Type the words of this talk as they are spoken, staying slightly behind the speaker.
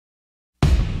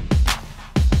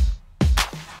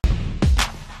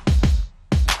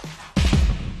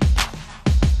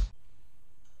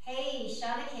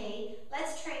Shawna K.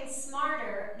 Let's train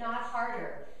smarter, not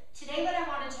harder. Today what I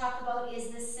want to talk about is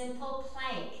the simple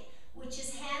plank, which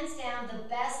is hands down the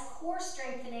best core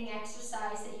strengthening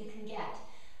exercise that you can get.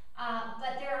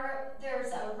 But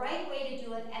there's a right way to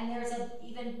do it, and there's an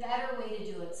even better way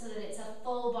to do it so that it's a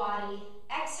full body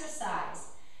exercise.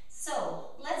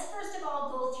 So let's first of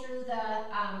all go through the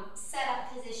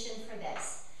setup position for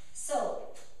this. So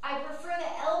I prefer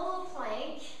the elbow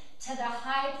plank to the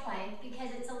high plank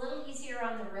because it's a little easier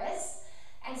on the wrists.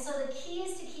 And so the key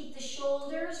is to keep the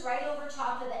shoulders right over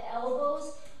top of the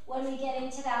elbows when we get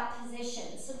into that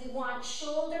position. So we want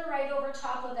shoulder right over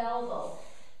top of elbow.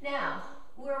 Now,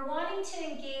 we're wanting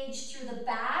to engage through the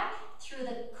back, through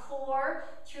the core,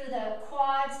 through the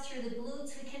quads, through the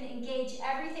glutes. We can engage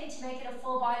everything to make it a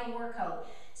full body workout.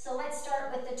 So let's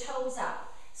start with the toes up.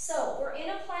 So we're in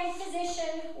a plank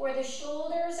position where the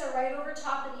shoulders are right over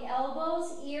top of the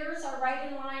elbows, ears are right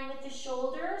in line with the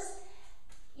shoulders.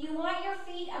 You want your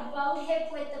feet about hip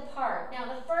width apart.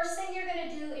 Now the first thing you're going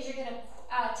to do is you're going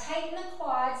to tighten the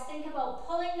quads. Think about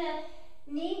pulling the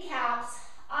kneecaps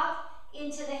up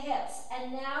into the hips.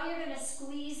 And now you're going to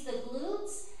squeeze the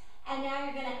glutes. And now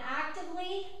you're going to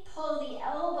actively pull the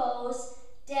elbows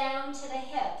down to the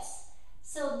hips.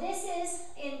 So this is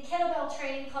in kettlebell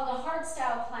training called a hard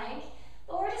style plank,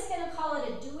 but we're just going to call it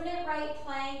a doing it right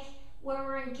plank where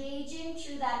we're engaging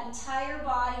through that entire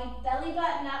body, belly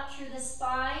button up through the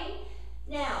spine.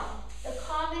 Now, the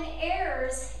common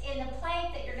errors in the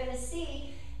plank that you're going to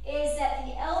see is that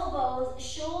the elbows,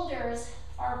 shoulders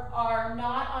are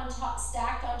not on top,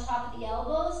 stacked on top of the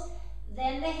elbows.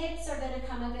 Then the hips are going to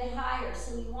come a bit higher.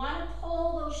 So we want to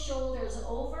pull those shoulders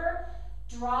over,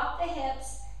 drop the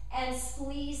hips, and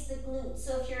squeeze the glutes.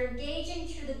 So if you're engaging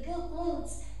through the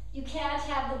glutes, you can't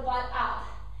have the butt up.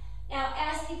 Now,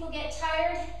 as people get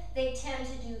tired, they tend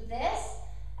to do this,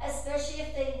 especially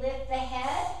if they lift the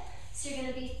head. So you're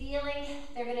going to be feeling,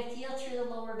 they're going to feel through the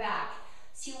lower back.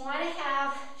 So you want to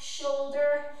have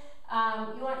shoulder,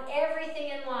 you want everything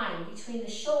in line between the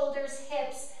shoulders,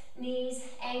 hips, knees,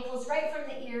 ankles, right from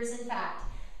the ears, in fact.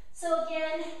 So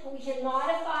again, we can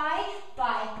modify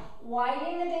by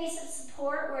widening the base of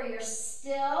support where you're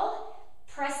still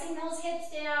pressing those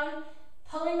hips down,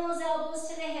 pulling those elbows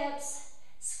to the hips,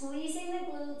 squeezing the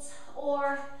glutes,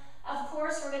 or of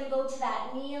course we're going to go to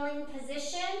that kneeling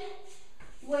position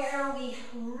where we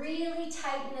really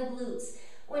tighten the glutes.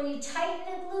 When you tighten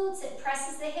the glutes, it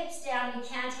presses the hips down. You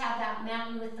can't have that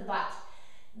mountain with the butt.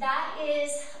 That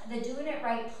is the doing it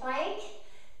right plank.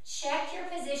 Check your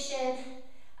position.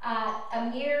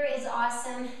 A mirror is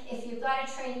awesome. If you've got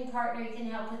a training partner, you can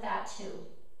help with that too.